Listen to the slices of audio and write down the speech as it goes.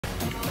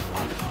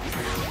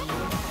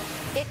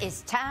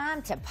It's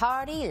time to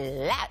party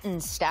Latin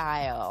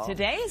style.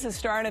 Today is the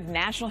start of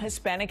National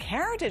Hispanic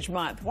Heritage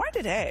Month. Why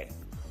today?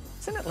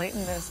 Isn't it late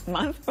in this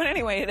month? But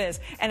anyway, it is.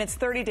 And it's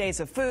 30 days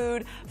of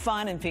food,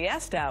 fun, and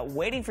fiesta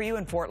waiting for you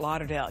in Fort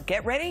Lauderdale.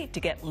 Get ready to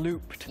get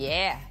looped.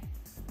 Yeah.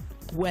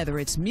 Whether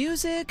it's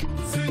music,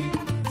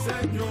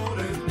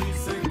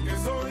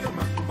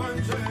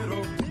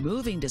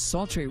 moving to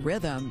sultry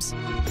rhythms,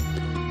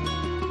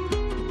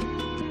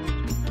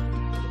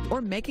 or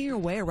making your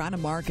way around a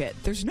market,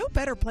 there's no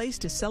better place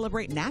to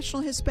celebrate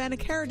National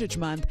Hispanic Heritage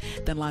Month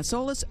than Las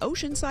Olas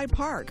Oceanside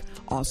Park,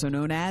 also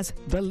known as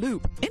The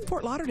Loop, in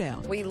Fort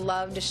Lauderdale. We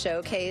love to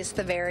showcase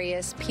the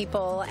various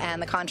people and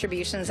the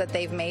contributions that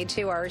they've made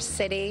to our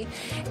city,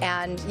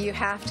 and you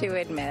have to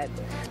admit,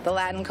 the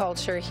Latin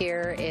culture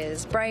here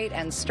is bright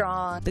and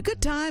strong. The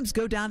good times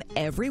go down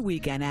every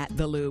weekend at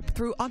The Loop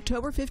through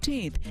October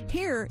 15th.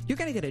 Here, you're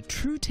going to get a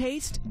true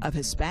taste of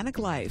Hispanic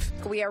life.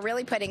 We are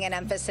really putting an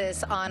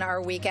emphasis on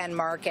our weekend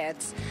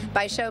markets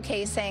by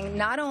showcasing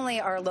not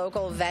only our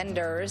local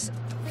vendors,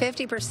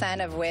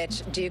 50% of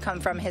which do come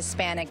from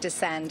Hispanic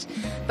descent,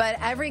 but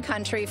every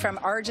country from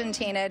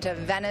Argentina to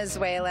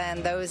Venezuela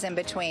and those in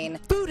between.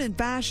 Food and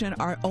fashion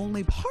are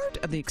only part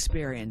of the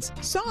experience.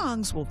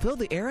 Songs will fill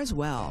the air as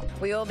well.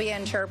 We will be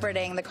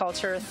interpreting the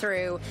culture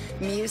through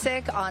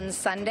music on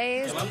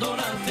Sundays.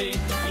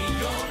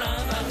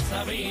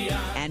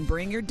 And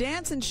bring your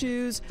dancing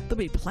shoes. There'll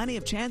be plenty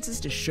of chances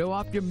to show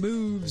off your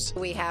moves.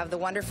 We have the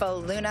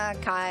wonderful Luna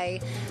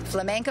Kai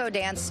Flamenco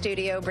Dance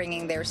Studio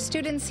bringing their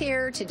students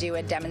here to do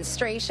a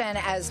demonstration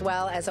as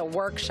well as a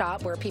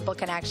workshop where people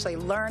can actually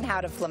learn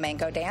how to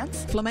flamenco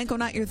dance. Flamenco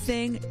not your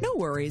thing? No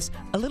worries.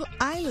 A little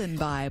island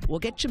vibe will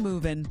get you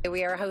moving.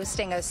 We are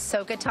hosting a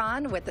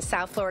Socaton with the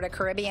South Florida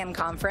Caribbean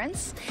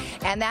Conference,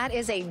 and that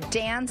is a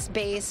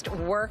dance-based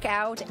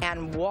workout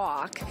and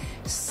walk.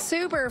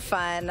 Super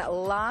fun,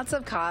 lots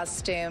of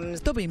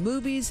costumes. There'll be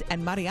movies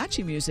and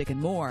mariachi music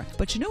and more.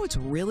 But you know what's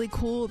really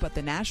cool about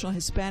the National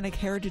Hispanic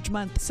Heritage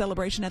Month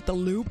celebration at The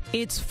Loop?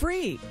 It's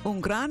free.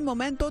 Un gran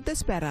momento te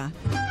espera.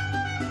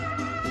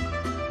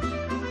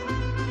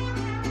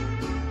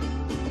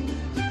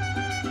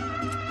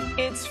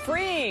 It's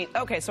free.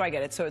 Okay, so I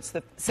get it. So it's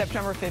the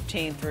September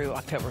 15th through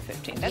October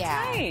 15th. That's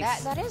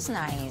nice. That is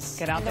nice.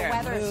 Get out and there the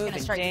weather and is move going to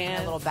and start getting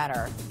dance. a little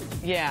better.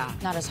 Yeah.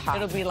 Not as hot.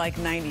 It'll be like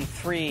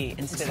 93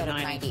 instead of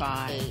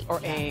 95. 98. Or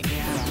 8,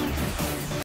 yeah.